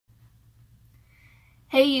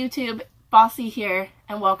Hey YouTube, Bossy here,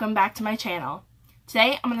 and welcome back to my channel.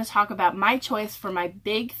 Today I'm going to talk about my choice for my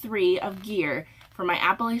big three of gear for my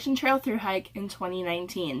Appalachian Trail thru hike in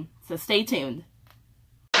 2019, so stay tuned.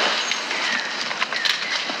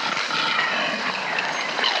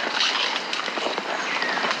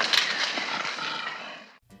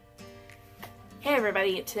 Hey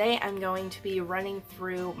everybody, today I'm going to be running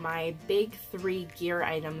through my big three gear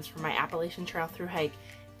items for my Appalachian Trail thru hike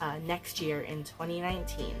next year in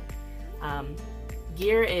 2019.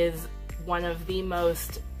 Gear is one of the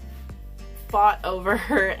most fought over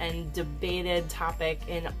and debated topic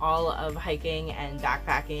in all of hiking and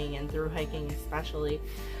backpacking and thru hiking especially,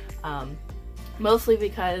 mostly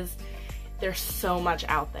because there's so much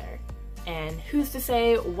out there. And who's to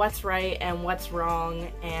say what's right and what's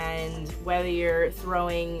wrong, and whether you're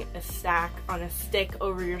throwing a stack on a stick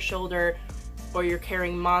over your shoulder or you're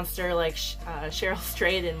carrying Monster like Cheryl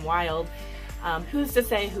Strayed in Wild, who's to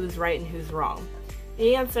say who's right and who's wrong?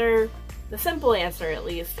 The answer, the simple answer at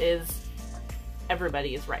least, is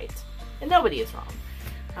everybody is right and nobody is wrong.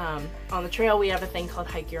 On the trail we have a thing called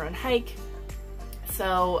hike your own hike,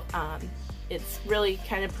 so it's really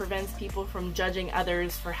kind of prevents people from judging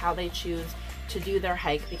others for how they choose to do their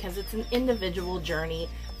hike, because it's an individual journey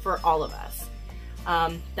for all of us.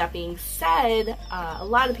 That being said, a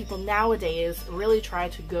lot of people nowadays really try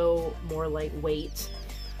to go more lightweight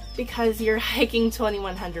because you're hiking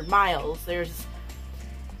 2,100 miles. There's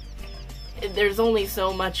only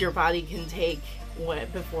so much your body can take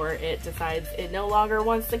before it decides it no longer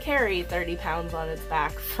wants to carry 30 pounds on its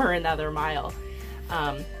back for another mile.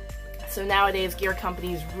 So nowadays gear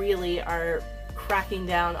companies really are cracking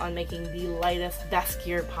down on making the lightest, best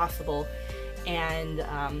gear possible, and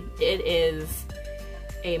it is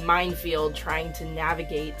a minefield trying to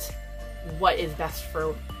navigate what is best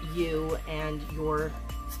for you and your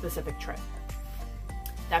specific trip.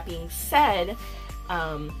 That being said,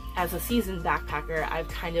 as a seasoned backpacker, I've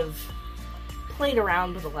kind of played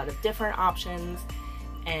around with a lot of different options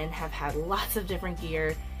and have had lots of different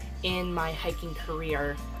gear in my hiking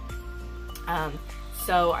career.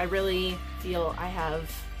 So I really feel I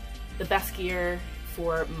have the best gear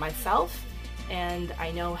for myself, and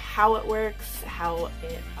I know how it works, how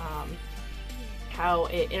it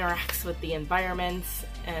interacts with the environment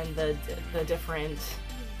and the different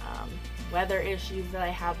weather issues that I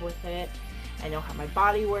have with it. I know how my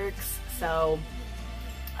body works, so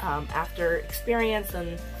after experience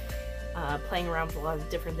and playing around with a lot of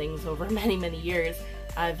different things over many years,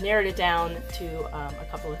 I've narrowed it down to a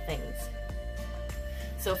couple of things.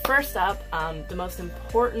 So first up, the most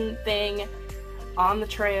important thing on the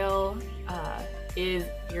trail is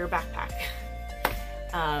your backpack.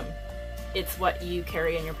 It's what you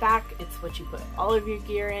carry in your back, it's what you put all of your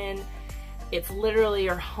gear in, it's literally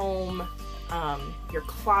your home, your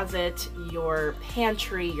closet, your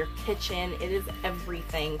pantry, your kitchen. It is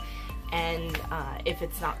everything, and if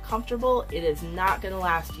it's not comfortable, it is not going to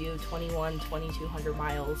last you 2,200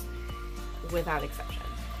 miles without exception.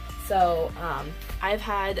 So I've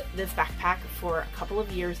had this backpack for a couple of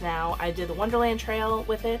years now. I did the Wonderland Trail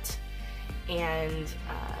with it, and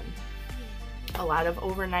a lot of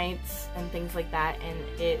overnights and things like that,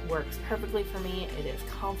 and it works perfectly for me. It is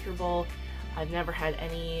comfortable. I've never had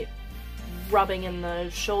any rubbing in the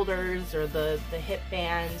shoulders or the hip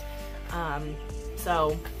band,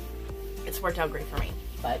 so it's worked out great for me.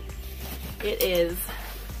 But it is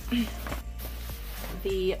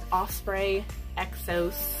the Osprey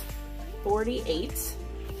Exos 48.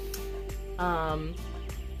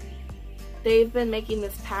 They've been making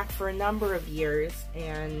this pack for a number of years,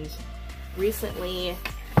 and recently,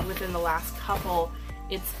 within the last couple,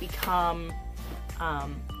 it's become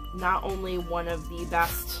not only one of the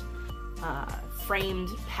best framed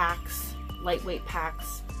packs, lightweight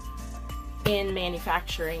packs in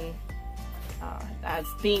manufacturing, as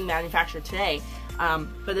being manufactured today,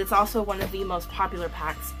 but it's also one of the most popular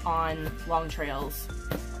packs on long trails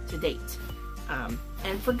to date,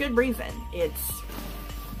 and for good reason.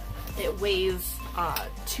 It weighs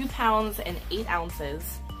 2 pounds and 8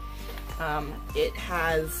 ounces. It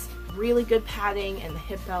has really good padding in the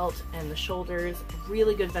hip belt and the shoulders,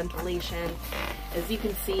 really good ventilation. As you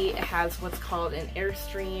can see, it has what's called an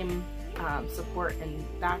Airstream support and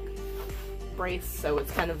back brace, so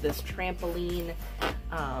it's kind of this trampoline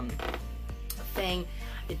thing.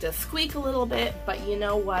 It does squeak a little bit, but you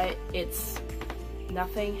know what? It's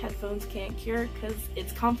nothing headphones can't cure, because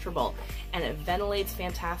it's comfortable and it ventilates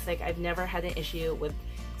fantastic. I've never had an issue with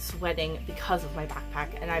sweating because of my backpack,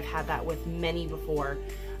 and I've had that with many before,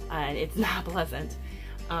 and it's not pleasant.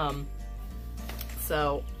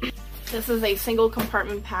 So this is a single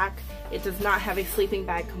compartment pack. It does not have a sleeping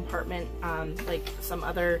bag compartment like some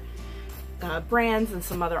other brands and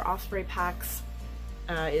some other Osprey packs.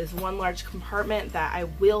 It is one large compartment that I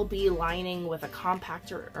will be lining with a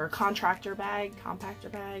compactor or compactor bag.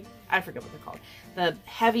 I forget what they're called. The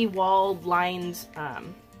heavy walled lined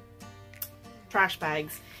trash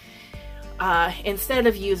bags. Instead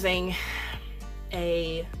of using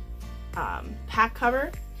a pack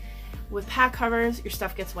cover. With pack covers, your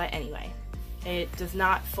stuff gets wet anyway. It does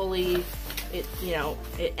not fully, it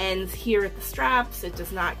ends here at the straps. It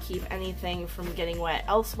does not keep anything from getting wet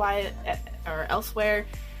elsewhere,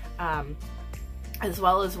 as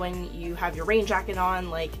well as when you have your rain jacket on,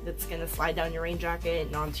 like that's gonna slide down your rain jacket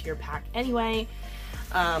and onto your pack anyway.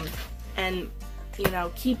 And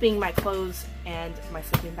keeping my clothes and my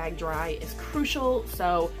sleeping bag dry is crucial.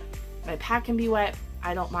 So my pack can be wet.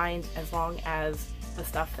 I don't mind as long as the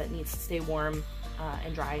stuff that needs to stay warm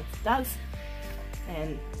and dry does.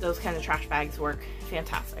 And those kind of trash bags work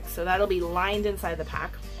fantastic. So that'll be lined inside the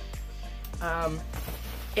pack.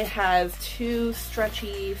 It has 2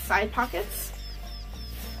 stretchy side pockets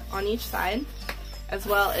on each side, as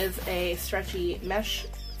well as a stretchy mesh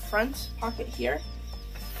front pocket here.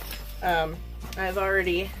 I've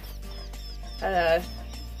already I'm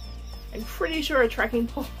pretty sure a trekking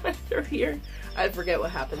pole went through here. I forget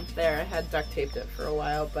what happened there. I had duct taped it for a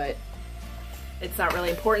while, but it's not really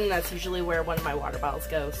important. That's usually where one of my water bottles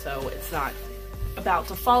goes, so it's not about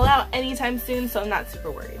to fall out anytime soon, so I'm not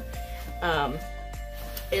super worried.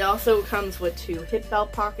 It also comes with 2 hip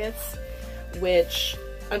belt pockets, which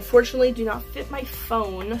unfortunately do not fit my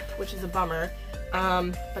phone, which is a bummer,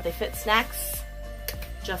 but they fit snacks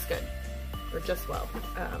just good, or just well.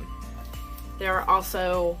 There are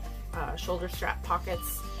also shoulder strap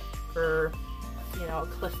pockets for, a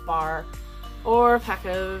Cliff Bar or a pack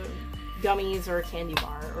of gummies or a candy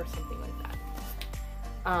bar or something like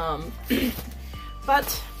that.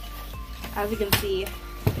 But as you can see,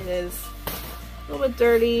 it is a little bit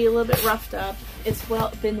dirty, a little bit roughed up. It's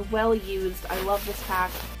been well used. I love this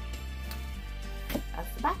pack.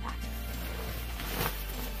 That's the backpack.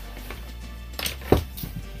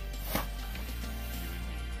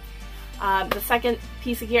 The second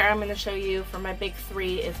piece of gear I'm going to show you for my big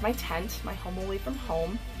 3 is my tent, my home away from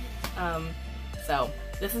home. So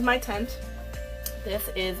this is my tent. This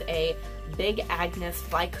is a Big Agnes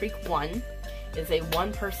Fly Creek 1. It's a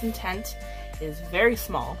 1-person tent. It is very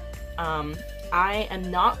small. I am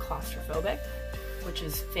not claustrophobic, which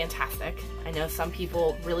is fantastic. I know some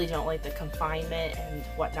people really don't like the confinement and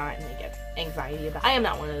whatnot, and they get anxiety about it. I am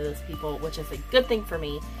not one of those people, which is a good thing for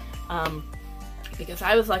me. Because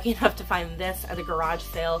I was lucky enough to find this at a garage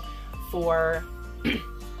sale for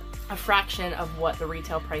a fraction of what the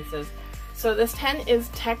retail price is. So this tent is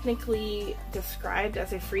technically described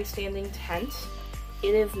as a freestanding tent.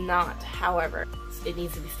 It is not, however. It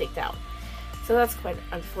needs to be staked out. So that's quite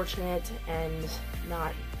unfortunate and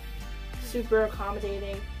not super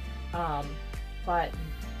accommodating, but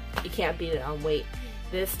you can't beat it on weight.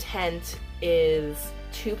 This tent is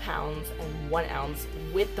 2 pounds and 1 ounce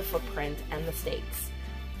with the footprint and the stakes.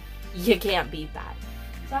 You can't beat that.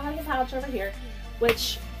 So I have a pouch over here,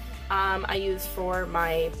 which I use for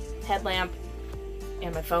my headlamp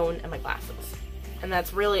and my phone and my glasses. And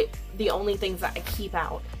that's really the only things that I keep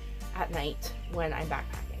out at night when I'm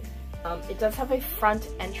backpacking. It does have a front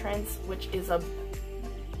entrance, which is a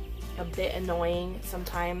bit annoying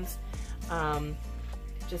sometimes,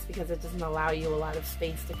 just because it doesn't allow you a lot of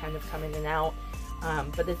space to kind of come in and out.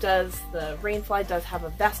 But it does, the Rainfly does have a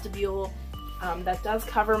vestibule that does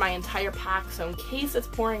cover my entire pack, so in case it's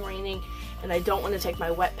pouring raining and I don't want to take my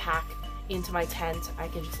wet pack into my tent, I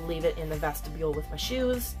can just leave it in the vestibule with my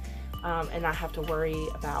shoes and not have to worry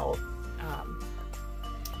about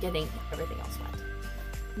getting everything else wet.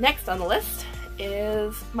 Next on the list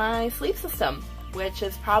is my sleep system, which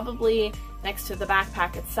is probably, next to the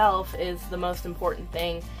backpack itself, is the most important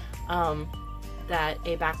thing that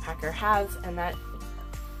a backpacker has, and that,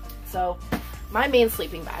 so my main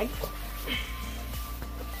sleeping bag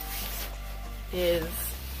is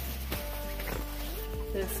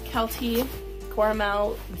this Kelty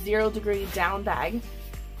Coromel 0 degree down bag.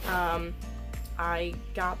 I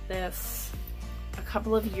got this a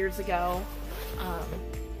couple of years ago,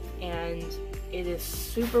 and it is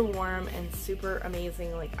super warm and super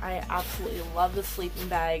amazing. Like, I absolutely love the sleeping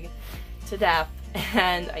bag to death,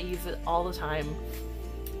 and I use it all the time.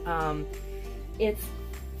 It's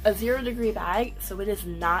a 0 degree bag, so it is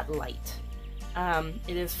not light.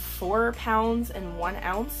 It is 4 pounds and 1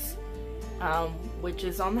 ounce, which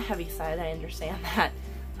is on the heavy side, I understand that.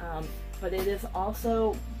 But it is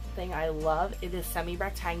also, thing I love, it is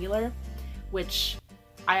semi-rectangular, which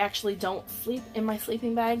I actually don't sleep in my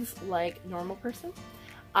sleeping bags like normal person.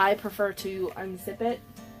 I prefer to unzip it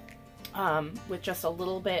with just a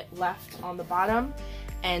little bit left on the bottom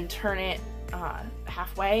and turn it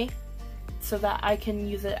halfway so that I can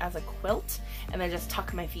use it as a quilt and then just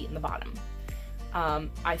tuck my feet in the bottom.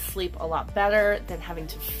 I sleep a lot better than having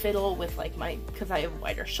to fiddle with like because I have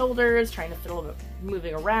wider shoulders, trying to fiddle with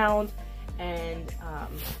moving around, and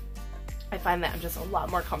I find that I'm just a lot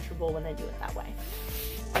more comfortable when I do it that way.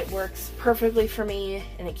 It works perfectly for me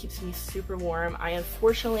and it keeps me super warm. I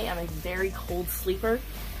unfortunately am a very cold sleeper,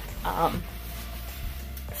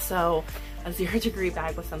 so a 0-degree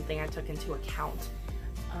bag was something I took into account.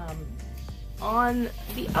 On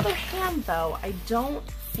the other hand though, I don't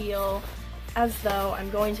feel as though I'm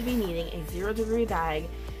going to be needing a 0-degree bag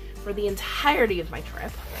for the entirety of my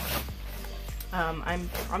trip. I'm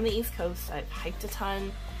from the East Coast, I've hiked a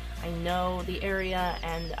ton, I know the area,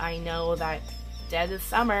 and I know that dead of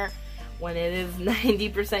summer, when it is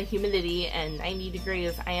 90% humidity and 90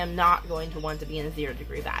 degrees, I am not going to want to be in a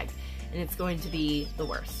 0-degree bag, and it's going to be the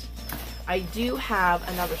worst. I do have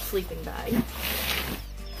another sleeping bag.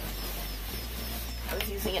 I was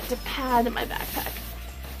using it to pad my backpack.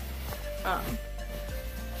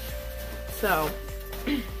 So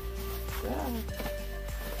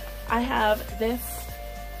I have this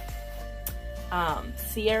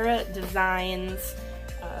Sierra Designs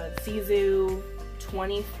Zizu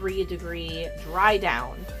 23-degree dry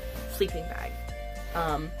down sleeping bag.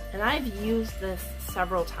 And I've used this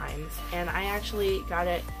several times, and I actually got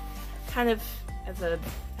it kind of as a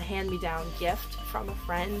hand-me-down gift from a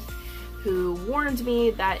friend who warned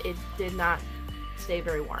me that it did not stay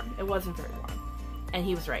very warm. It wasn't very warm, and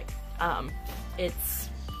he was right. It's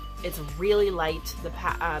really light.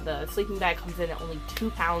 The sleeping bag comes in at only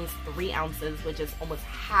 2 pounds 3 ounces, which is almost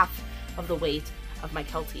half of the weight of my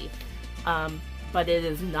Keltie. But it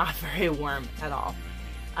is not very warm at all.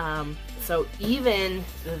 So even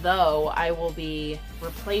though I will be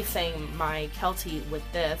replacing my Keltie with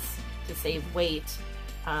this to save weight,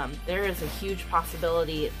 there is a huge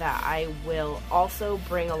possibility that I will also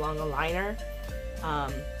bring along a liner.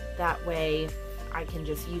 That way I can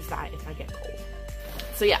just use that if I get cold.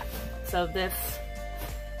 So yeah, so this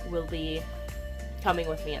will be coming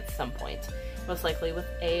with me at some point, most likely with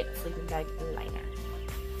a sleeping bag liner.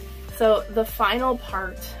 So the final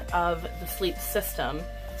part of the sleep system,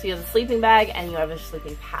 so you have a sleeping bag and you have a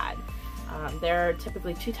sleeping pad. There are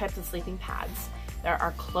typically 2 types of sleeping pads. There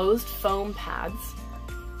are closed foam pads.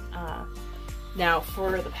 Now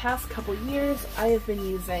for the past couple years, I have been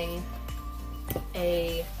using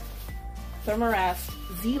a Thermarest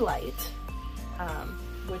Z-Lite,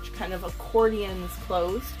 which kind of accordions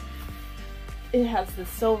closed. It has the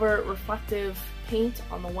silver reflective paint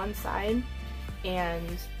on the one side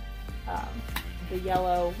and the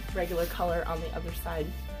yellow regular color on the other side.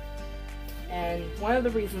 And one of the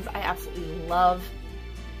reasons I absolutely love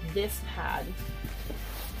this pad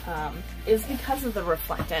is because of the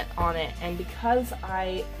reflectant on it, and because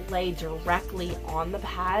I lay directly on the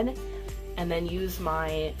pad and then use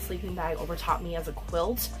my sleeping bag over top me as a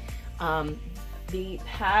quilt. The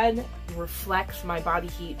pad reflects my body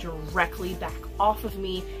heat directly back off of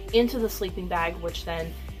me into the sleeping bag, which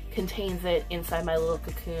then contains it inside my little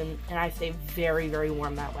cocoon, and I stay very, very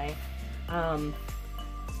warm that way.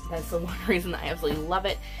 That's the one reason I absolutely love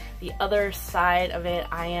it. The other side of it,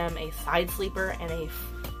 I am a side sleeper and a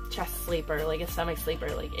chest sleeper, like a stomach sleeper.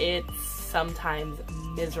 Like, it's sometimes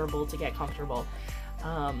miserable to get comfortable.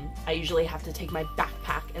 I usually have to take my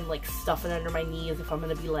backpack and like stuff it under my knees if I'm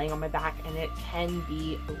going to be laying on my back, and it can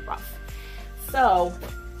be rough. So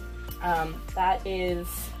that is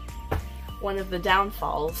one of the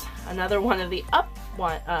downfalls. Another one of the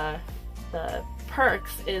the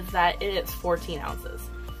perks is that it is 14 ounces.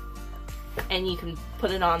 And you can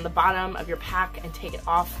put it on the bottom of your pack and take it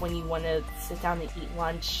off when you want to sit down and eat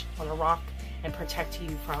lunch on a rock and protect you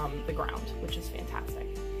from the ground, which is fantastic.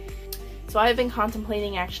 So I've been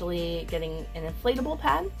contemplating actually getting an inflatable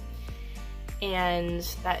pad, and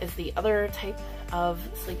that is the other type of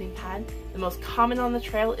sleeping pad. The most common on the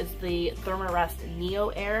trail is the Thermarest Neo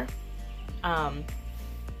Air,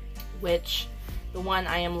 which the one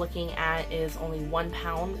I am looking at is only 1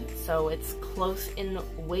 pound, so it's close in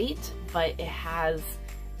weight, but it has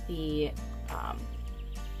the, I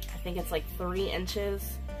think it's like 3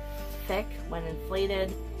 inches thick when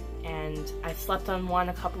inflated, and I've slept on one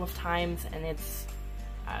a couple of times, and it's,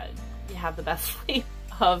 you have the best sleep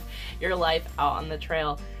of your life out on the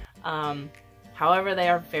trail. However, they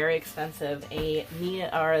are very expensive. A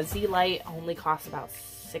Z-Lite only costs about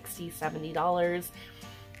 $60, $70.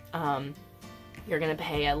 You're gonna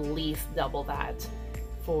pay at least double that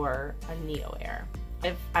for a Neo Air.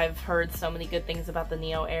 I've heard so many good things about the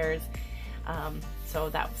Neo Airs, so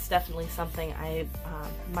that's definitely something I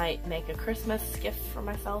might make a Christmas gift for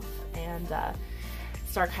myself and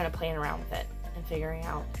start kind of playing around with it and figuring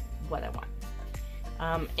out what I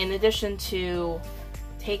want. In addition to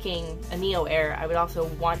taking a Neo Air, I would also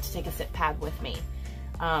want to take a sit pad with me.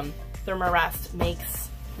 Thermarest makes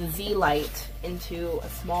the Z Light into a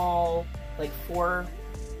small, like 4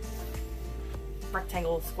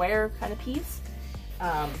 rectangle square kind of piece,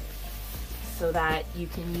 so that you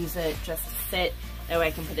can use it just to sit. That way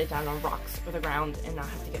I can put it down on rocks or the ground and not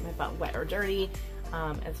have to get my butt wet or dirty,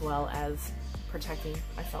 as well as protecting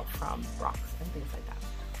myself from rocks and things like that.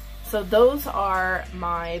 So those are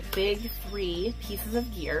my big 3 pieces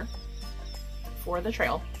of gear for the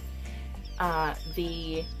trail.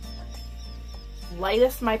 The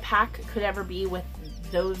lightest my pack could ever be with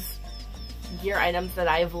those gear items that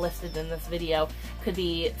I've listed in this video could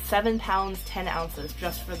be 7 pounds 10 ounces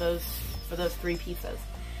just for those 3 pieces.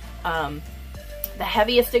 The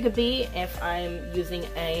heaviest it could be, if I'm using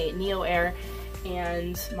a Neo Air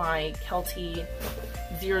and my Kelty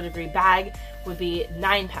 0 degree bag, would be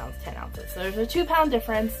 9 pounds 10 ounces. So there's a 2 pound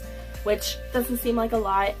difference, which doesn't seem like a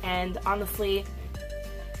lot, and honestly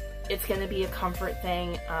it's going to be a comfort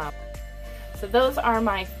thing. So those are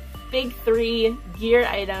my big 3 gear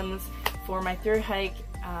items for my thru hike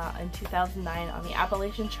in 2009 on the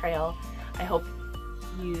Appalachian Trail. I hope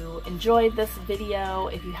you enjoyed this video.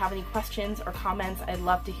 If you have any questions or comments, I'd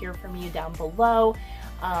love to hear from you down below.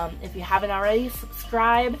 If you haven't already,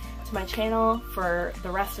 subscribe to my channel for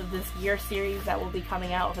the rest of this gear series that will be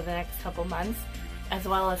coming out over the next couple months, as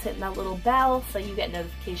well as hitting that little bell so you get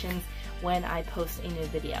notifications when I post a new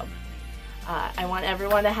video. I want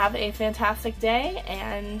everyone to have a fantastic day,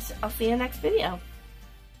 and I'll see you in the next video.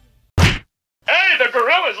 Hey, the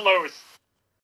gorilla's loose!